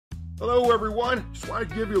Hello everyone, just wanted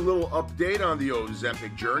to give you a little update on the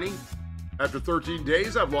Ozempic journey. After 13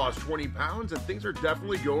 days, I've lost 20 pounds and things are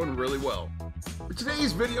definitely going really well. For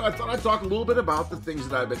today's video, I thought I'd talk a little bit about the things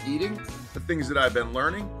that I've been eating, the things that I've been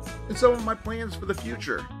learning, and some of my plans for the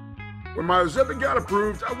future. When my Ozempic got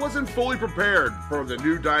approved, I wasn't fully prepared for the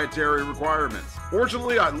new dietary requirements.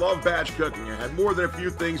 Fortunately, I love batch cooking and had more than a few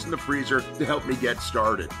things in the freezer to help me get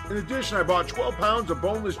started. In addition, I bought 12 pounds of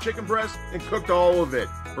boneless chicken breast and cooked all of it.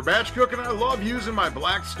 For batch cooking, I love using my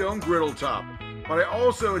Blackstone griddle top, but I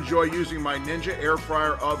also enjoy using my Ninja air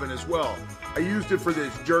fryer oven as well. I used it for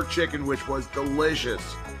this jerk chicken, which was delicious.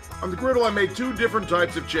 On the griddle, I made two different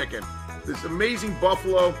types of chicken. This amazing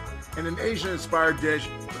buffalo and an Asian-inspired dish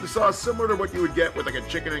with a sauce similar to what you would get with like a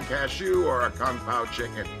chicken and cashew or a kung pao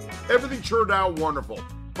chicken. Everything turned out wonderful.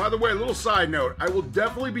 By the way, a little side note, I will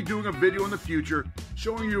definitely be doing a video in the future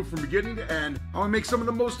showing you from beginning to end how I make some of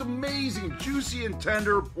the most amazing, juicy and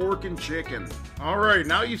tender pork and chicken. Alright,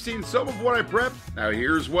 now you've seen some of what I prepped, now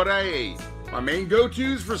here's what I ate. My main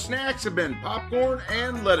go-tos for snacks have been popcorn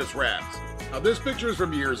and lettuce wraps. Now this picture is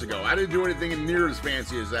from years ago. I didn't do anything near as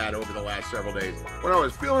fancy as that over the last several days. When I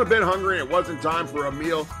was feeling a bit hungry and it wasn't time for a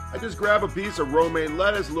meal, I just grabbed a piece of romaine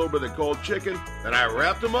lettuce, a little bit of cold chicken, then I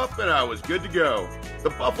wrapped them up and I was good to go. The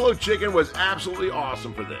buffalo chicken was absolutely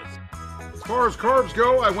awesome for this. As far as carbs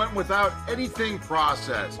go, I went without anything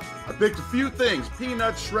processed. I picked a few things: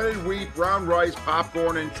 peanuts, shredded wheat, brown rice,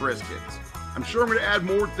 popcorn, and Triscuits. I'm sure I'm going to add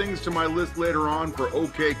more things to my list later on for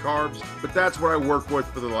okay carbs, but that's what I worked with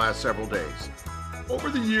for the last several days. Over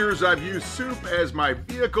the years, I've used soup as my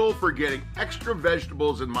vehicle for getting extra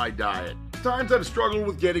vegetables in my diet. At times I've struggled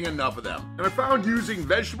with getting enough of them, and I found using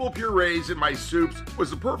vegetable purees in my soups was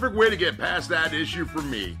the perfect way to get past that issue for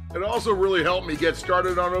me. It also really helped me get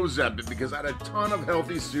started on Ozempic because I had a ton of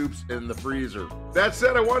healthy soups in the freezer. That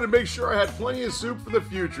said, I wanted to make sure I had plenty of soup for the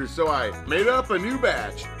future, so I made up a new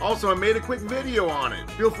batch. Also, I made a quick video on it.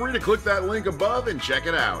 Feel free to click that link above and check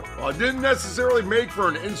it out. While I didn't necessarily make for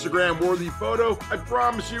an Instagram-worthy photo, I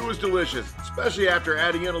promise you it was delicious, especially after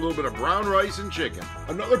adding in a little bit of brown rice and chicken.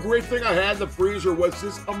 Another great thing I had in the freezer was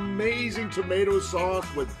this amazing tomato sauce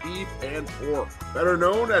with beef and pork, better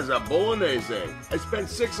known as a bolognese. I spent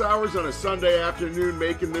 6 hours on a Sunday afternoon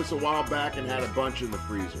making this a while back and had a bunch in the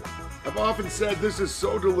freezer. I've often said this is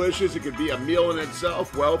so delicious it could be a meal in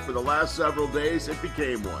itself. Well, for the last several days, it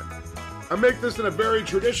became one. I make this in a very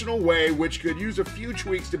traditional way, which could use a few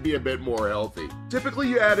tweaks to be a bit more healthy. Typically,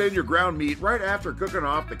 you add in your ground meat right after cooking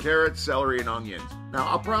off the carrots, celery, and onions. Now,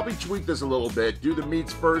 I'll probably tweak this a little bit, do the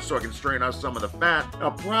meats first so I can strain out some of the fat, and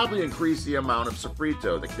I'll probably increase the amount of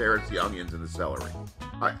sofrito, the carrots, the onions, and the celery.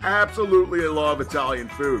 I absolutely love Italian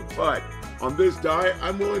food, but on this diet,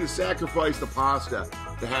 I'm willing to sacrifice the pasta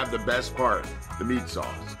to have the best part, the meat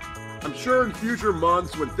sauce. I'm sure in future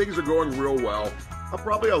months, when things are going real well, I'll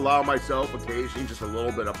probably allow myself occasionally just a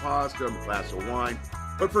little bit of pasta and a glass of wine.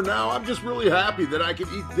 But for now, I'm just really happy that I can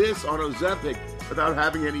eat this on Ozempic without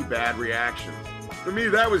having any bad reactions. For me,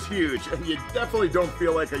 that was huge, and you definitely don't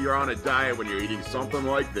feel like you're on a diet when you're eating something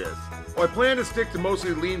like this. While I plan to stick to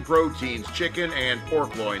mostly lean proteins, chicken and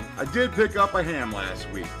pork loin, I did pick up a ham last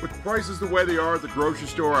week. With prices the way they are at the grocery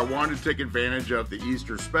store, I wanted to take advantage of the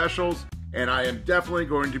Easter specials, and I am definitely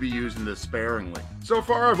going to be using this sparingly. So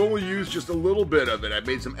far, I've only used just a little bit of it. I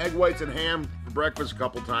made some egg whites and ham for breakfast a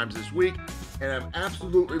couple times this week, and I'm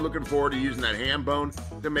absolutely looking forward to using that ham bone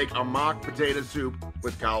to make a mock potato soup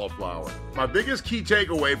with cauliflower. My biggest key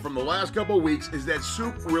takeaway from the last couple of weeks is that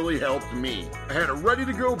soup really helped me. I had a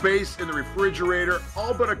ready-to-go base in the refrigerator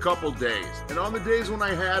all but a couple days, and on the days when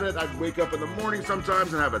I had it, I'd wake up in the morning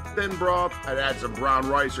sometimes and have a thin broth. I'd add some brown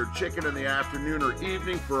rice or chicken in the afternoon or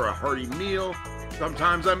evening for a hearty meal.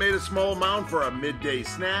 Sometimes I made a small amount for a midday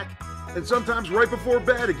snack. And sometimes right before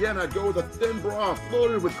bed, again, I'd go with a thin broth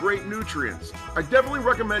loaded with great nutrients. I definitely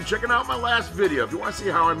recommend checking out my last video if you want to see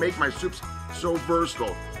how I make my soups so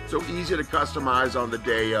versatile, so easy to customize on the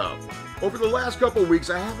day of. Over the last couple of weeks,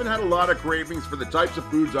 I haven't had a lot of cravings for the types of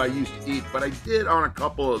foods I used to eat, but I did on a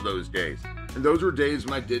couple of those days. And those were days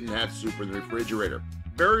when I didn't have soup in the refrigerator.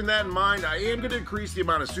 Bearing that in mind, I am going to increase the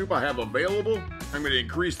amount of soup I have available. I'm going to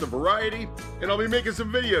increase the variety, and I'll be making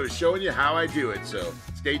some videos showing you how I do it, so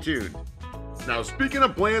stay tuned. Now, speaking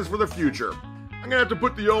of plans for the future, I'm going to have to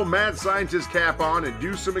put the old mad scientist cap on and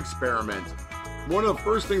do some experiments. One of the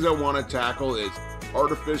first things I want to tackle is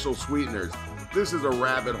artificial sweeteners. This is a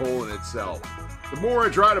rabbit hole in itself. The more I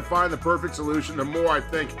try to find the perfect solution, the more I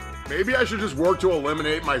think, maybe I should just work to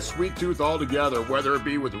eliminate my sweet tooth altogether, whether it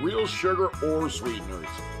be with real sugar or sweeteners.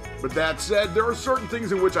 But that said, there are certain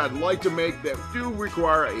things in which I'd like to make that do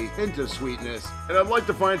require a hint of sweetness, and I'd like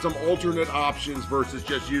to find some alternate options versus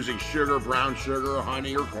just using sugar, brown sugar,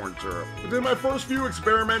 honey, or corn syrup. Within my first few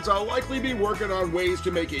experiments, I'll likely be working on ways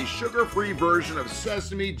to make a sugar-free version of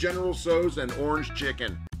sesame, General Tso's, and orange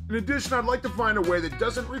chicken. In addition, I'd like to find a way that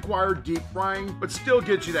doesn't require deep frying, but still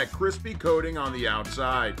gets you that crispy coating on the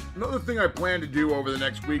outside. Another thing I plan to do over the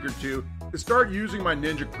next week or two is start using my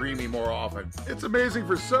Ninja Creamy more often. It's amazing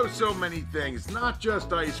for so many things, not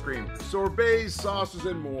just ice cream, sorbets, sauces,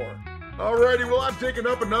 and more. Alrighty, well, I've taken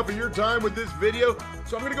up enough of your time with this video,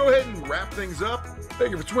 so I'm going to go ahead and wrap things up.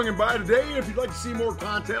 Thank you for swinging by today, and if you'd like to see more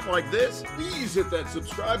content like this, please hit that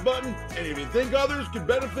subscribe button, and if you think others could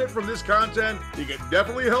benefit from this content, you can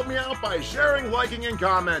definitely help me out by sharing, liking, and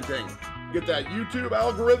commenting. Get that YouTube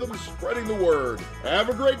algorithm spreading the word. Have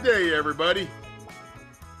a great day, everybody.